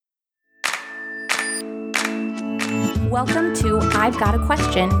Welcome to I've Got a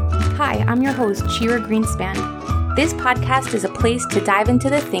Question. Hi, I'm your host, Shira Greenspan. This podcast is a place to dive into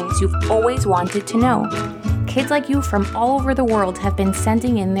the things you've always wanted to know. Kids like you from all over the world have been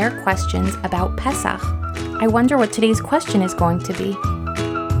sending in their questions about Pesach. I wonder what today's question is going to be.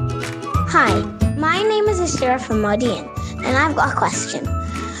 Hi, my name is Ashira from Modi'in, and I've got a question.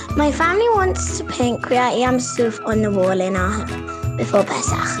 My family wants to paint Kriyat Yam Suf on the wall in our home before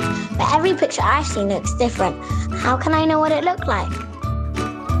Pesach, but every picture I've seen looks different. How can I know what it looked like?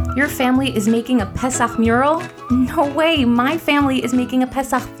 Your family is making a Pesach mural? No way, my family is making a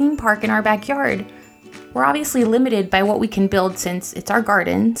Pesach theme park in our backyard. We're obviously limited by what we can build since it's our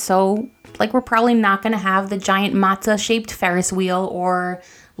garden, so we're probably not going to have the giant matzah-shaped Ferris wheel or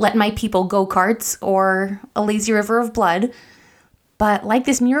Let My People go-karts or a lazy river of blood. But like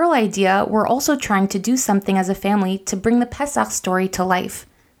this mural idea, we're also trying to do something as a family to bring the Pesach story to life.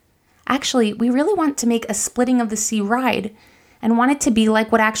 Actually, we really want to make a Splitting of the Sea ride and want it to be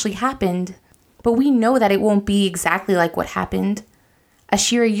like what actually happened. But we know that it won't be exactly like what happened.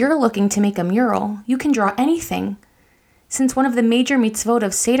 Ashira, you're looking to make a mural. You can draw anything. Since one of the major mitzvot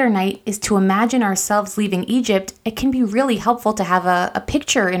of Seder night is to imagine ourselves leaving Egypt, it can be really helpful to have a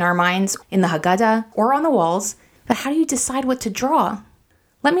picture in our minds in the Haggadah or on the walls. But how do you decide what to draw?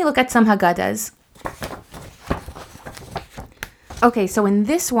 Let me look at some Haggadahs. Okay, so in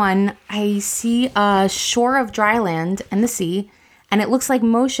this one, I see a shore of dry land and the sea, and it looks like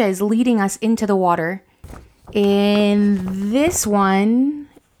Moshe is leading us into the water. In this one,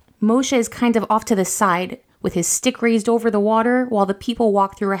 Moshe is kind of off to the side with his stick raised over the water while the people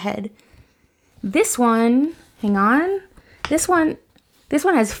walk through ahead. This one, hang on, this one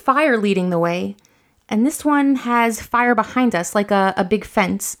has fire leading the way. And this one has fire behind us, like a big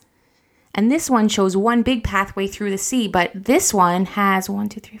fence. And this one shows one big pathway through the sea, but this one has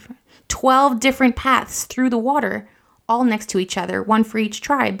 12 different paths through the water, all next to each other, one for each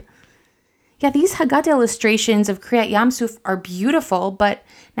tribe. Yeah, these Haggadah illustrations of Kriyat Yam Suf are beautiful, but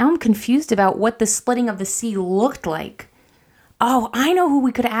now I'm confused about what the splitting of the sea looked like. Oh, I know who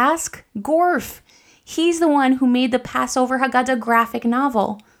we could ask. Gorf. He's the one who made the Passover Haggadah graphic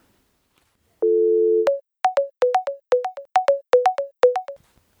novel.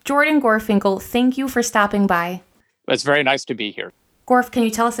 Jordan Gorfinkel, thank you for stopping by. It's very nice to be here. Gorf, can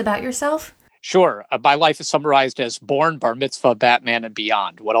you tell us about yourself? Sure. My life is summarized as born, bar mitzvah, Batman, and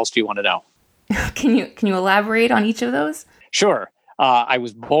beyond. What else do you want to know? Can you elaborate on each of those? Sure. I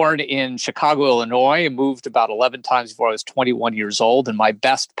was born in Chicago, Illinois, and moved about 11 times before I was 21 years old. And my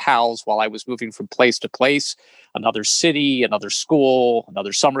best pals while I was moving from place to place, another city, another school,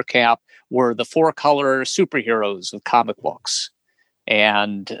 another summer camp, were the four-color superheroes of comic books.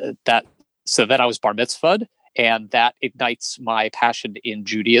 And so then I was bar mitzvahed, and that ignites my passion in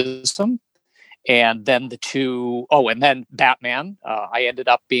Judaism. And then and then Batman. I ended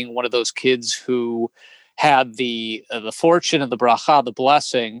up being one of those kids who had the fortune and the bracha, the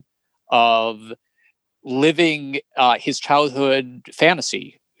blessing of living his childhood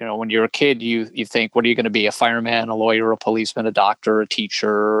fantasy. You know, when you're a kid, you think, what are you going to be? A fireman, a lawyer, a policeman, a doctor, a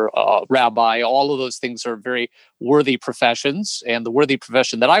teacher, a rabbi. All of those things are very worthy professions. And the worthy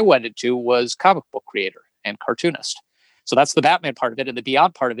profession that I went into was comic book creator and cartoonist. So that's the Batman part of it. And the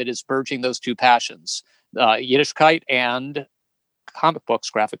beyond part of it is merging those two passions, Yiddishkeit and comic books,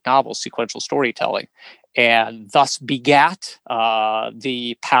 graphic novels, sequential storytelling. And thus begat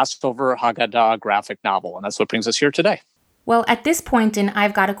the Passover Haggadah graphic novel. And that's what brings us here today. Well, at this point in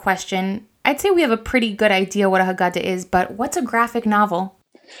I've Got a Question, I'd say we have a pretty good idea what a Haggadah is, but what's a graphic novel?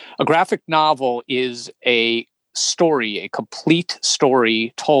 A graphic novel is a story, a complete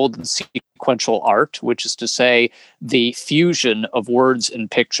story told in sequential art, which is to say the fusion of words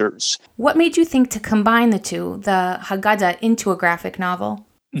and pictures. What made you think to combine the two, the Haggadah, into a graphic novel?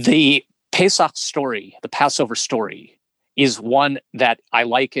 The Pesach story, the Passover story, is one that I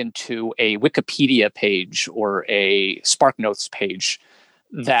liken to a Wikipedia page or a SparkNotes page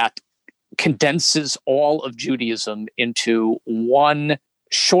that condenses all of Judaism into one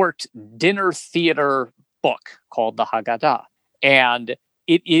short dinner theater book called the Haggadah. And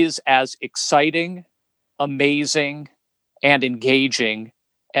it is as exciting, amazing, and engaging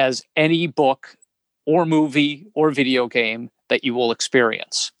as any book or movie or video game that you will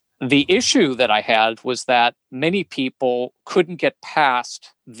experience. The issue that I had was that many people couldn't get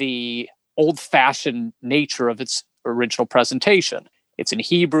past the old-fashioned nature of its original presentation. It's in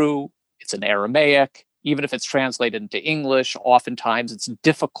Hebrew, it's in Aramaic. Even if it's translated into English, oftentimes it's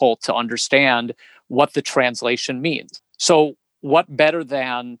difficult to understand what the translation means. So what better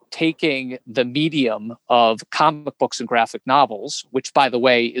than taking the medium of comic books and graphic novels, which, by the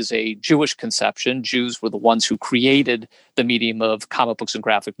way, is a Jewish conception. Jews were the ones who created the medium of comic books and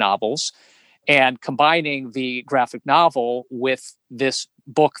graphic novels, and combining the graphic novel with this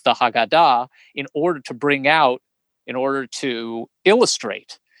book, the Haggadah, in order to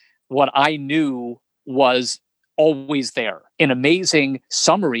illustrate what I knew was always there, an amazing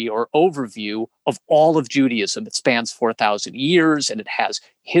summary or overview of all of Judaism. It spans 4,000 years, and it has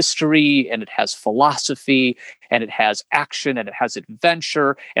history, and it has philosophy, and it has action, and it has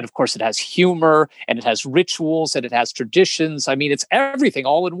adventure, and of course it has humor, and it has rituals, and it has traditions. I mean, it's everything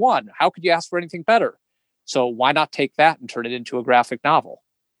all in one. How could you ask for anything better? So why not take that and turn it into a graphic novel?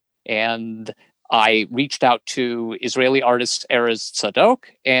 And I reached out to Israeli artist Erez Tzadok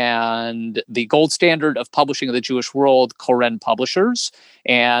and the gold standard of publishing in the Jewish world, Koren Publishers,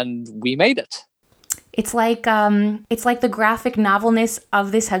 and we made it. It's like the graphic novelness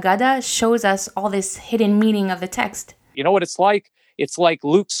of this Haggadah shows us all this hidden meaning of the text. You know what it's like? It's like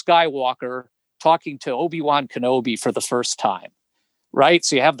Luke Skywalker talking to Obi-Wan Kenobi for the first time, right?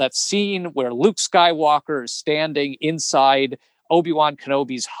 So you have that scene where Luke Skywalker is standing inside Obi-Wan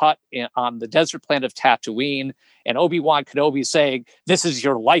Kenobi's hut on the desert planet of Tatooine, and Obi-Wan Kenobi saying, "This is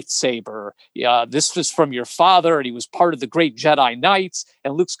your lightsaber. This was from your father, and he was part of the great Jedi Knights."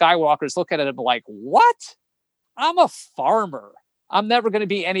 And Luke Skywalker's looking at him like, "What? I'm a farmer. I'm never going to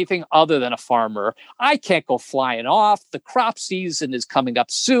be anything other than a farmer. I can't go flying off. The crop season is coming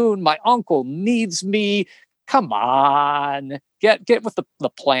up soon. My uncle needs me. Come on, get with the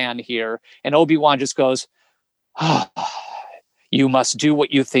plan here." And Obi-Wan just goes, "You must do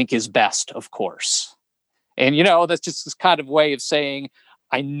what you think is best, of course." And, that's just this kind of way of saying,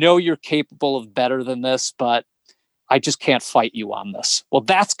 I know you're capable of better than this, but I just can't fight you on this. Well,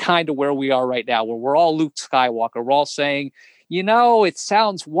 that's kind of where we are right now, where we're all Luke Skywalker. We're all saying, it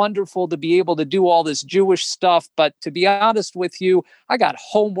sounds wonderful to be able to do all this Jewish stuff, but to be honest with you, I got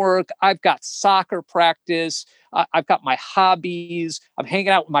homework, I've got soccer practice, I've got my hobbies, I'm hanging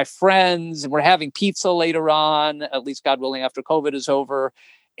out with my friends, and we're having pizza later on, at least God willing, after COVID is over.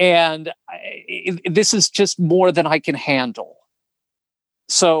 And this is just more than I can handle.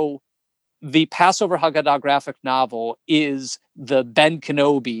 So the Passover Haggadah graphic novel is the Ben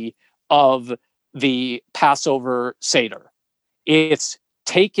Kenobi of the Passover Seder. It's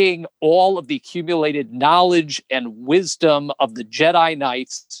taking all of the accumulated knowledge and wisdom of the Jedi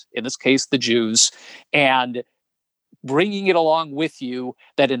Knights, in this case, the Jews, and bringing it along with you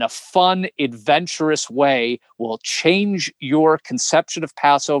that in a fun, adventurous way will change your conception of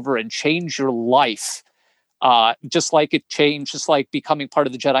Passover and change your life. Just like becoming part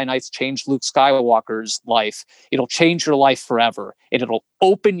of the Jedi Knights changed Luke Skywalker's life. It'll change your life forever. And it'll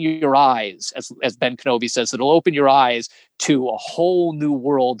open your eyes, as Ben Kenobi says, it'll open your eyes to a whole new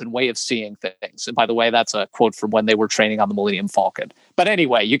world and way of seeing things. And by the way, that's a quote from when they were training on the Millennium Falcon. But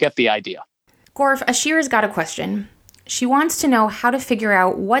anyway, you get the idea. Gorf, Ashira's got a question. She wants to know how to figure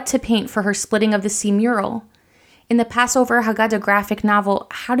out what to paint for her Splitting of the Sea mural. In the Passover Haggadah graphic novel,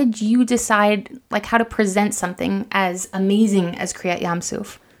 how did you decide how to present something as amazing as Kriyat Yam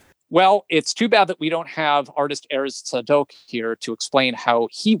Suf? Well, it's too bad that we don't have artist Erez Tzadok here to explain how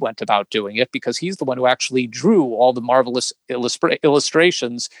he went about doing it, because he's the one who actually drew all the marvelous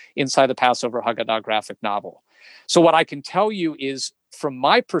illustrations inside the Passover Haggadah graphic novel. So what I can tell you is, from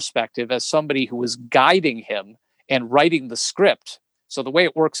my perspective as somebody who was guiding him and writing the script. So the way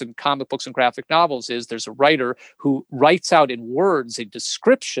it works in comic books and graphic novels is there's a writer who writes out in words a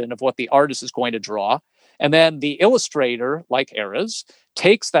description of what the artist is going to draw. And then the illustrator, like Erez,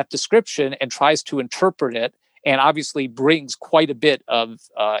 takes that description and tries to interpret it, and obviously brings quite a bit of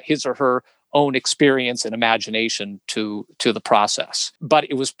his or her own experience and imagination to the process. But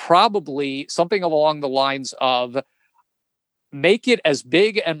it was probably something along the lines of, make it as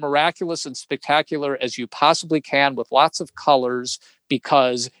big and miraculous and spectacular as you possibly can with lots of colors,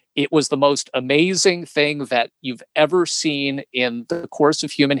 because it was the most amazing thing that you've ever seen in the course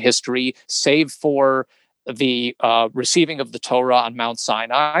of human history, save for the receiving of the Torah on Mount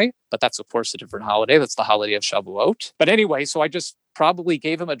Sinai. But that's, of course, a different holiday. That's the holiday of Shavuot. But anyway, so I just probably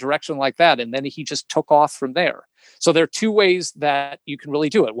gave him a direction like that, and then he just took off from there. So there are two ways that you can really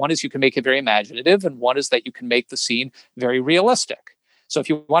do it. One is you can make it very imaginative, and one is that you can make the scene very realistic. So if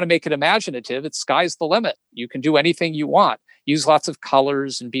you want to make it imaginative, it's sky's the limit. You can do anything you want. Use lots of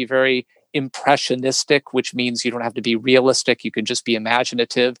colors and be very impressionistic, which means you don't have to be realistic. You can just be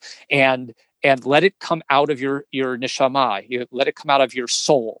imaginative and let it come out of your neshama. You let it come out of your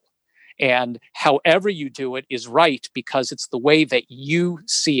soul. And however you do it is right because it's the way that you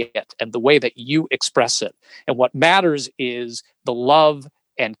see it and the way that you express it. And what matters is the love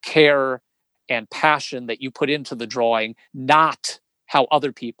and care and passion that you put into the drawing, not how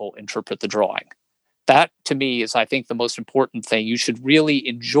other people interpret the drawing. That, to me, is, I think, the most important thing. You should really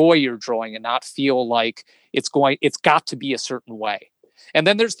enjoy your drawing and not feel like it's got to be a certain way. And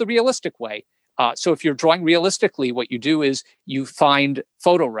then there's the realistic way. So if you're drawing realistically, what you do is you find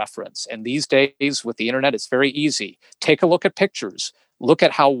photo reference. And these days with the internet, it's very easy. Take a look at pictures. Look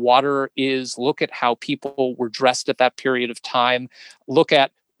at how water is. Look at how people were dressed at that period of time. Look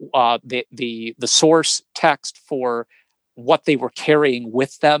at the source text for what they were carrying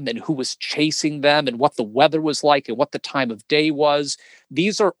with them and who was chasing them and what the weather was like and what the time of day was.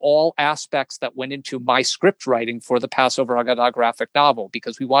 These are all aspects that went into my script writing for the Passover Haggadah graphic novel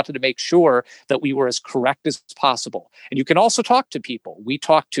because we wanted to make sure that we were as correct as possible. And you can also talk to people. We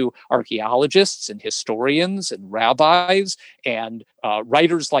talked to archaeologists and historians and rabbis and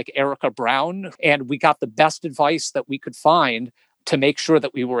writers like Erica Brown, and we got the best advice that we could find to make sure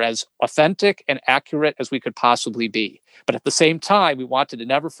that we were as authentic and accurate as we could possibly be. But at the same time, we wanted to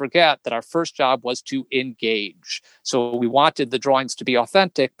never forget that our first job was to engage. So we wanted the drawings to be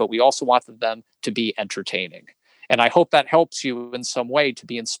authentic, but we also wanted them to be entertaining. And I hope that helps you in some way to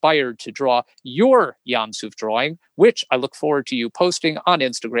be inspired to draw your Yam Suf drawing, which I look forward to you posting on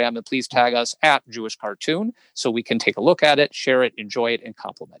Instagram. And please tag us at Jewish Cartoon so we can take a look at it, share it, enjoy it, and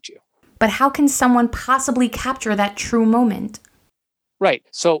compliment you. But how can someone possibly capture that true moment? Right.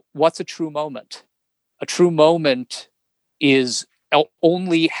 So what's a true moment? A true moment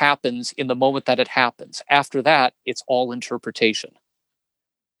only happens in the moment that it happens. After that, it's all interpretation.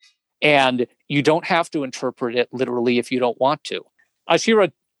 And you don't have to interpret it literally if you don't want to.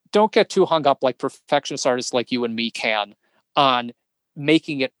 Ashira, don't get too hung up like perfectionist artists like you and me can on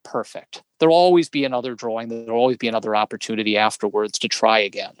making it perfect. There'll always be another drawing. There'll always be another opportunity afterwards to try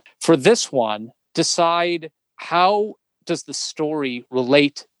again. For this one, decide how does the story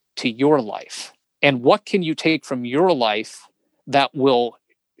relate to your life? And what can you take from your life that will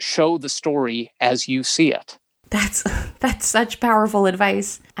show the story as you see it? That's such powerful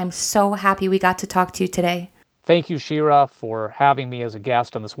advice. I'm so happy we got to talk to you today. Thank you, Shira, for having me as a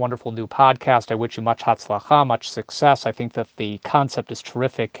guest on this wonderful new podcast. I wish you much hatzlacha, much success. I think that the concept is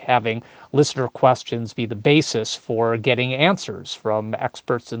terrific, having listener questions be the basis for getting answers from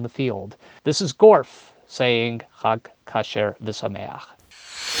experts in the field. This is Gorf saying Chag Kasher V'Sameach.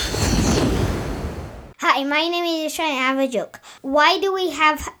 Hi, my name is Yisha and I have a joke. Why do we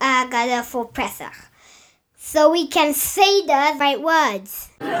have Haggadah for Pesach? So we can say the right words.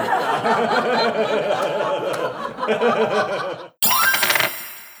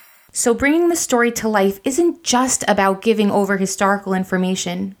 So bringing the story to life isn't just about giving over historical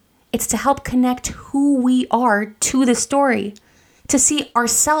information. It's to help connect who we are to the story, to see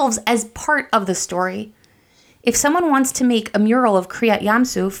ourselves as part of the story. If someone wants to make a mural of Kriyat Yam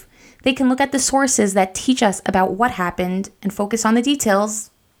Suf, they can look at the sources that teach us about what happened and focus on the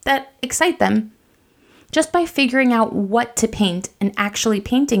details that excite them. Just by figuring out what to paint and actually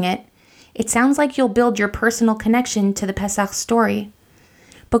painting it, it sounds like you'll build your personal connection to the Pesach story.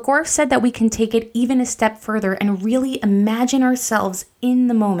 But Gorf said that we can take it even a step further and really imagine ourselves in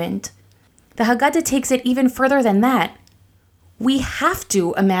the moment. The Haggadah takes it even further than that. We have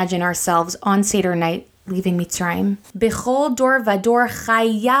to imagine ourselves on Seder night, leaving Mitzrayim. Bechol dor vador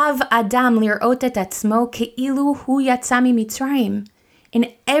chayav adam lirot et atzmo ke'ilu hu yatsa mitzrayim.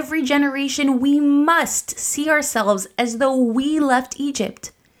 In every generation, we must see ourselves as though we left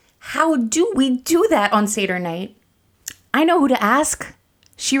Egypt. How do we do that on Seder night? I know who to ask.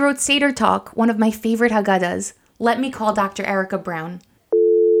 She wrote Seder Talk, one of my favorite Haggadahs. Let me call Dr. Erica Brown.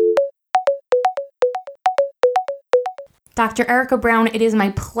 Dr. Erica Brown, it is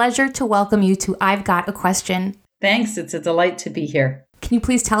my pleasure to welcome you to I've Got a Question. Thanks. It's a delight to be here. Can you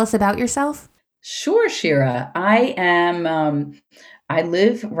please tell us about yourself? Sure, Shira. I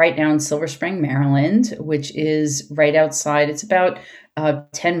live right now in Silver Spring, Maryland, which is right outside. It's about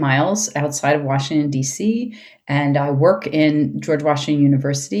 10 miles outside of Washington, D.C., and I work in George Washington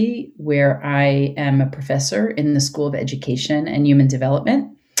University, where I am a professor in the School of Education and Human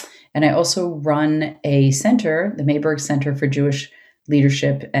Development. And I also run a center, the Mayberg Center for Jewish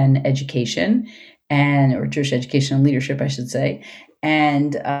Leadership and Education, or Jewish Education and Leadership, I should say.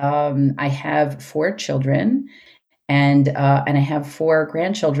 And I have 4 children, and I have 4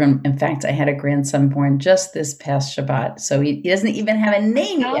 grandchildren. In fact, I had a grandson born just this past Shabbat, so he doesn't even have a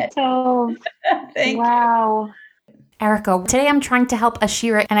name yet. Wow. Erica, today I'm trying to help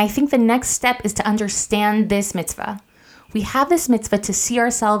Ashira, and I think the next step is to understand this mitzvah. We have this mitzvah to see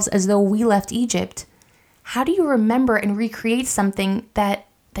ourselves as though we left Egypt. How do you remember and recreate something that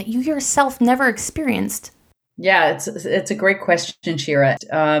you yourself never experienced? Yeah, it's a great question, Shira.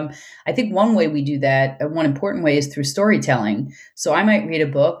 I think one way we do that, one important way, is through storytelling. So I might read a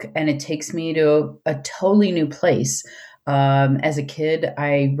book and it takes me to a totally new place. As a kid,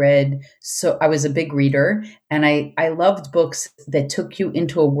 I was a big reader, and I loved books that took you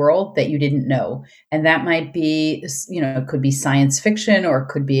into a world that you didn't know. And that might be, it could be science fiction, or it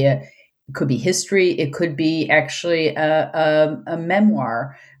could be history. It could be actually a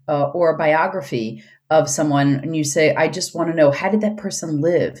memoir or a biography of someone. And you say, I just want to know, how did that person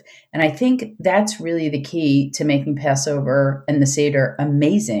live? And I think that's really the key to making Passover and the Seder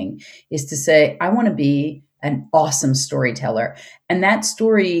amazing, is to say, I want to be an awesome storyteller. And that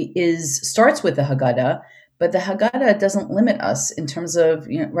story starts with the Haggadah, but the Haggadah doesn't limit us in terms of,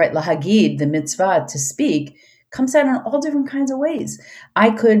 lahagid, the mitzvah to speak, comes out in all different kinds of ways.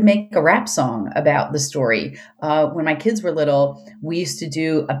 I could make a rap song about the story. When my kids were little, we used to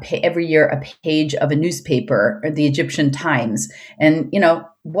do every year a page of a newspaper, or the Egyptian Times. And,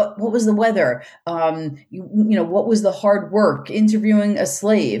 what was the weather? What was the hard work? Interviewing a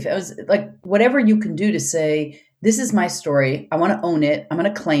slave. It was like whatever you can do to say, this is my story. I want to own it. I'm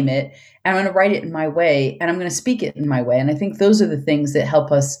going to claim it. And I'm going to write it in my way. And I'm going to speak it in my way. And I think those are the things that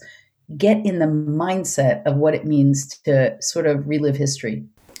help us get in the mindset of what it means to sort of relive history.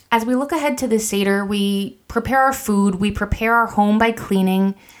 As we look ahead to the Seder, we prepare our food, we prepare our home by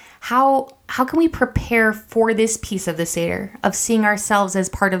cleaning. How can we prepare for this piece of the Seder, of seeing ourselves as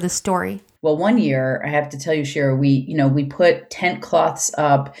part of the story? Well, one year, I have to tell you, Shira, we put tent cloths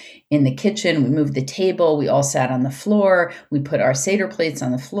up in the kitchen. We moved the table. We all sat on the floor. We put our Seder plates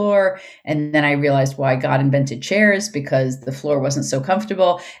on the floor. And then I realized why God invented chairs, because the floor wasn't so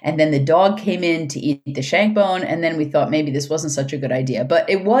comfortable. And then the dog came in to eat the shank bone. And then we thought maybe this wasn't such a good idea. But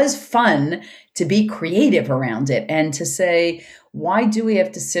it was fun to be creative around it and to say, why do we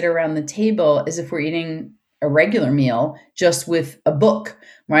have to sit around the table as if we're eating a regular meal just with a book,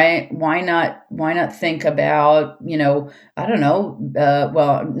 right? Why not think about, I don't know,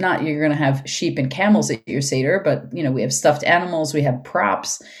 not you're going to have sheep and camels at your Seder, but, we have stuffed animals, we have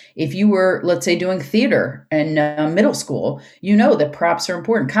props. If you were, let's say, doing theater in middle school, that props are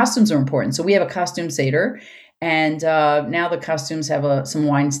important, costumes are important. So we have a costume Seder. And now the costumes have some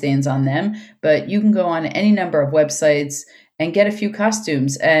wine stains on them, but you can go on any number of websites and get a few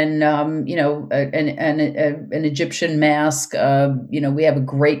costumes, and an Egyptian mask. We have a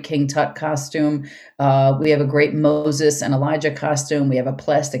great King Tut costume. We have a great Moses and Elijah costume. We have a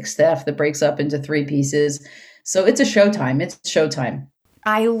plastic staff that breaks up into 3 pieces. So it's showtime.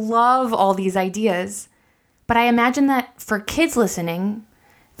 I love all these ideas, but I imagine that for kids listening,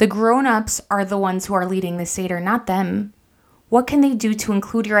 the grown-ups are the ones who are leading the Seder, not them. What can they do to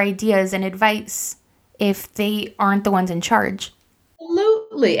include your ideas and advice if they aren't the ones in charge?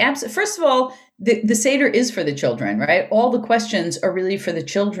 Absolutely. First of all, the Seder is for the children, right? All the questions are really for the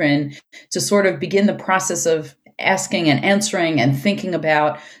children to sort of begin the process of asking and answering and thinking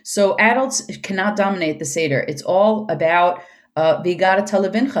about. So adults cannot dominate the Seder. It's all about V'yigara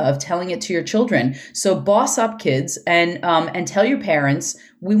levincha, of telling it to your children. So boss up, kids, and tell your parents,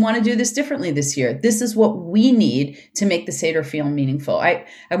 we want to do this differently this year. This is what we need to make the Seder feel meaningful. I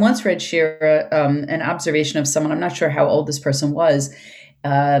once read, Shira, an observation of someone, I'm not sure how old this person was,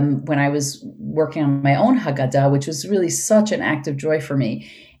 when I was working on my own Haggadah, which was really such an act of joy for me.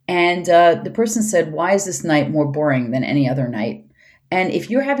 And the person said, why is this night more boring than any other night? And if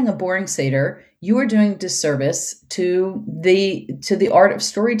you're having a boring Seder, you are doing disservice to the art of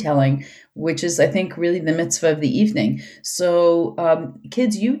storytelling, which is, I think, really the mitzvah of the evening. So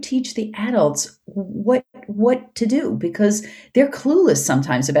kids, you teach the adults what to do, because they're clueless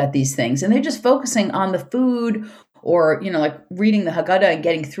sometimes about these things, and they're just focusing on the food, or, like reading the Haggadah and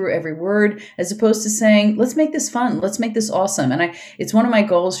getting through every word, as opposed to saying, let's make this fun. Let's make this awesome. And it's one of my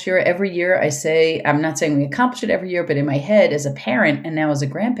goals, Shira. Every year I say, I'm not saying we accomplish it every year, but in my head as a parent and now as a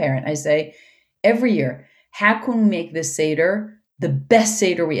grandparent, I say every year, how can we make this Seder the best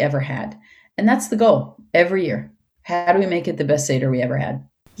Seder we ever had? And that's the goal every year. How do we make it the best Seder we ever had?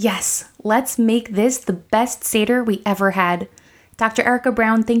 Yes, let's make this the best Seder we ever had. Dr. Erica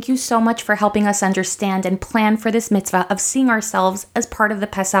Brown, thank you so much for helping us understand and plan for this mitzvah of seeing ourselves as part of the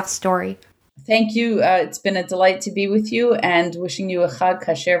Pesach story. Thank you. It's been a delight to be with you, and wishing you a Chag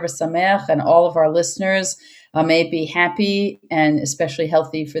Kasher V'Sameach, and all of our listeners may be happy and especially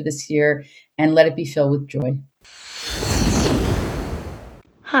healthy for this year, and let it be filled with joy.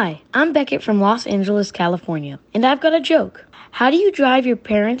 Hi, I'm Beckett from Los Angeles, California, and I've got a joke. How do you drive your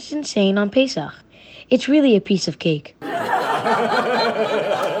parents insane on Pesach? It's really a piece of cake.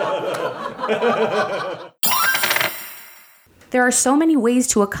 There are so many ways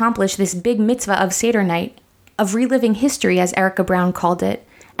to accomplish this big mitzvah of Seder night, of reliving history, as Erica Brown called it,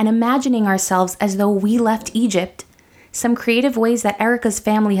 and imagining ourselves as though we left Egypt. Some creative ways that Erica's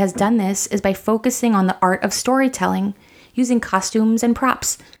family has done this is by focusing on the art of storytelling, using costumes and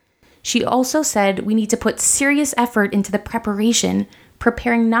props. She also said we need to put serious effort into the preparation,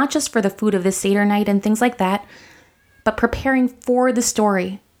 preparing not just for the food of the Seder night and things like that, but preparing for the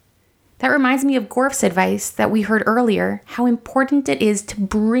story. That reminds me of Gorf's advice that we heard earlier, how important it is to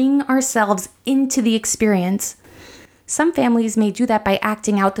bring ourselves into the experience. Some families may do that by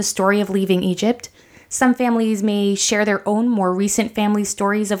acting out the story of leaving Egypt. Some families may share their own more recent family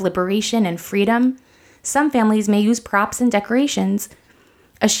stories of liberation and freedom. Some families may use props and decorations.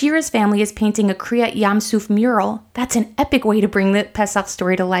 Ashira's family is painting a Kriyat Yam Suf mural. That's an epic way to bring the Pesach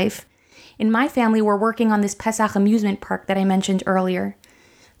story to life. In my family, we're working on this Pesach amusement park that I mentioned earlier.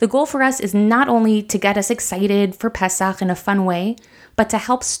 The goal for us is not only to get us excited for Pesach in a fun way, but to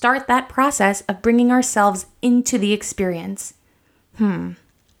help start that process of bringing ourselves into the experience.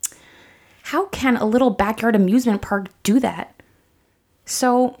 How can a little backyard amusement park do that?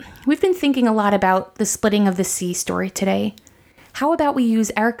 So, we've been thinking a lot about the splitting of the sea story today. How about we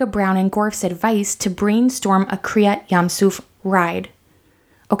use Erica Brown and Gorf's advice to brainstorm a Kriyat Yam Suf ride?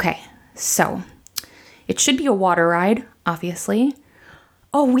 Okay, so it should be a water ride, obviously.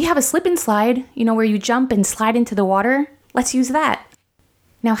 Oh, we have a slip and slide, where you jump and slide into the water. Let's use that.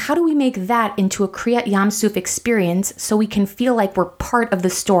 Now, how do we make that into a Kriyat Yam Suf experience so we can feel like we're part of the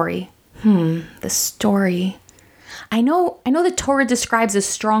story? The story. I know the Torah describes a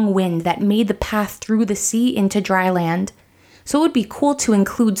strong wind that made the path through the sea into dry land. So it would be cool to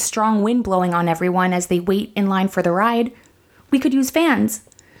include strong wind blowing on everyone as they wait in line for the ride. We could use fans.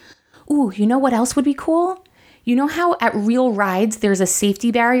 Ooh, you know what else would be cool? You know how at real rides there's a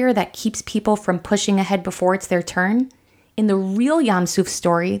safety barrier that keeps people from pushing ahead before it's their turn? In the real Yam Suf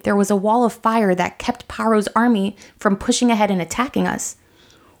story, there was a wall of fire that kept Paro's army from pushing ahead and attacking us.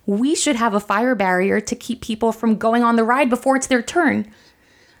 We should have a fire barrier to keep people from going on the ride before it's their turn.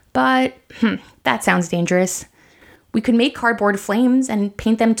 But, that sounds dangerous. We could make cardboard flames and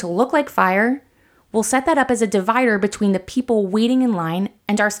paint them to look like fire. We'll set that up as a divider between the people waiting in line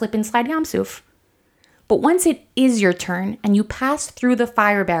and our slip and slide Yam Suf. But once it is your turn and you pass through the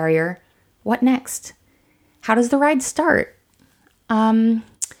fire barrier, what next? How does the ride start?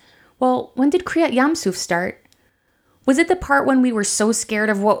 Well, when did Kriyat Yam Suf start? Was it the part when we were so scared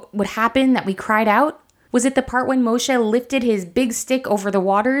of what would happen that we cried out? Was it the part when Moshe lifted his big stick over the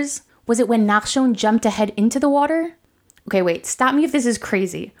waters? Was it when Nachshon jumped ahead into the water? Okay, wait, stop me if this is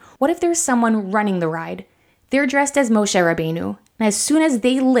crazy. What if there's someone running the ride? They're dressed as Moshe Rabbeinu, and as soon as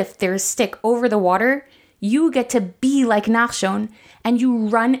they lift their stick over the water, you get to be like Nachshon, and you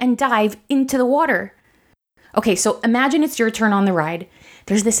run and dive into the water. Okay, so imagine it's your turn on the ride.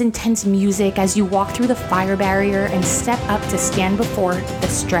 There's this intense music as you walk through the fire barrier and step up to stand before the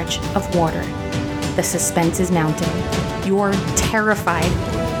stretch of water. The suspense is mounting. You're terrified,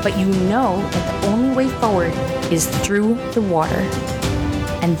 but you know that the only way forward is through the water.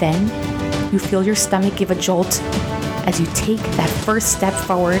 And then you feel your stomach give a jolt as you take that first step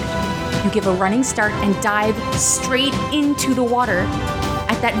forward. You give a running start and dive straight into the water.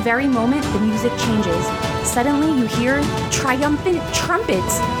 At that very moment, the music changes. Suddenly, you hear triumphant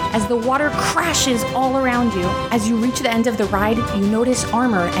trumpets as the water crashes all around you. As you reach the end of the ride, you notice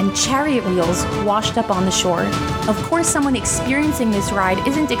armor and chariot wheels washed up on the shore. Of course, someone experiencing this ride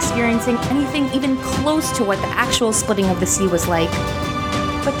isn't experiencing anything even close to what the actual splitting of the sea was like.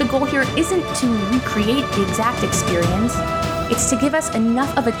 But the goal here isn't to recreate the exact experience. It's to give us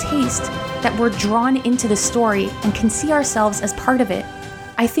enough of a taste that we're drawn into the story and can see ourselves as part of it.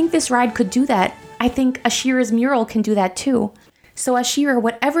 I think this ride could do that. I think Ashira's mural can do that too. So Ashira,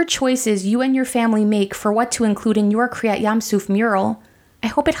 whatever choices you and your family make for what to include in your Kriyat Yam Suf mural, I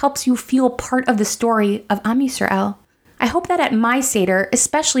hope it helps you feel part of the story of Am Yisrael. I hope that at my Seder,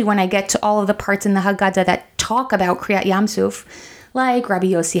 especially when I get to all of the parts in the Haggadah that talk about Kriyat Yam Suf, like Rabbi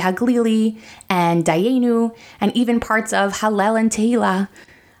Yossi Haglili and Dayenu, and even parts of Hallel and Tehillah,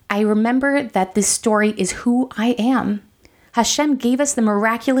 I remember that this story is who I am. Hashem gave us the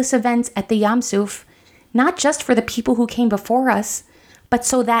miraculous events at the Yam Suf, not just for the people who came before us, but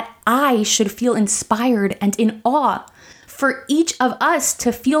so that I should feel inspired and in awe, for each of us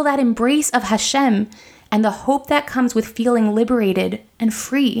to feel that embrace of Hashem and the hope that comes with feeling liberated and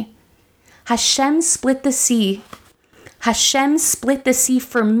free. Hashem split the sea. Hashem split the sea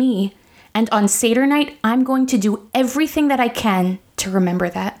for me, and on Seder night, I'm going to do everything that I can to remember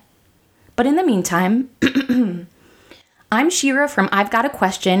that. But in the meantime, I'm Shira from I've Got a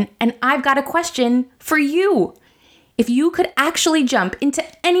Question, and I've got a question for you. If you could actually jump into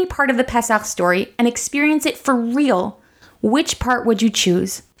any part of the Pesach story and experience it for real, which part would you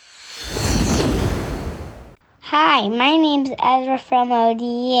choose? Hi, my name's Ezra from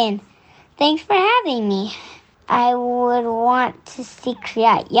Modi'in. Thanks for having me. I would want to see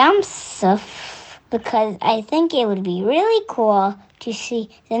Kriyat Yam-Suf because I think it would be really cool to see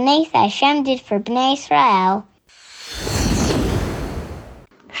the things that Hashem did for Bnei Israel.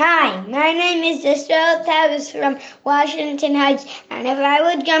 Hi, my name is Israel Tavis from Washington Heights, and if I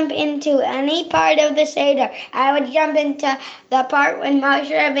would jump into any part of the Seder, I would jump into the part when Moshe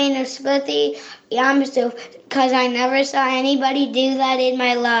Rabbeinu split the Yam Suf, because I never saw anybody do that in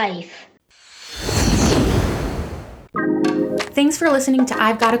my life. Thanks for listening to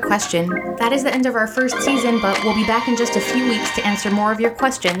I've Got a Question. That is the end of our first season, but we'll be back in just a few weeks to answer more of your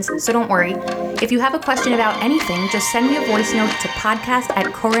questions, so don't worry. If you have a question about anything, just send me a voice note to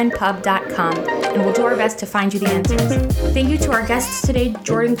podcast@korenpub.com, and we'll do our best to find you the answers. Thank you to our guests today,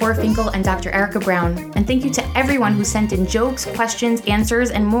 Jordan Gorfinkel and Dr. Erica Brown. And thank you to everyone who sent in jokes, questions, answers,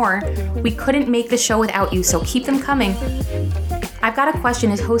 and more. We couldn't make the show without you, so keep them coming. I've Got a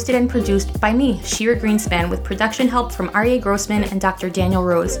Question is hosted and produced by me, Shira Greenspan, with production help from Aryeh Grossman and Dr. Daniel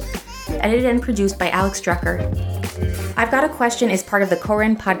Rose. Edited and produced by Alex Drucker. I've Got a Question is part of the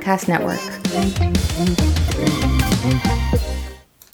Koren Podcast Network.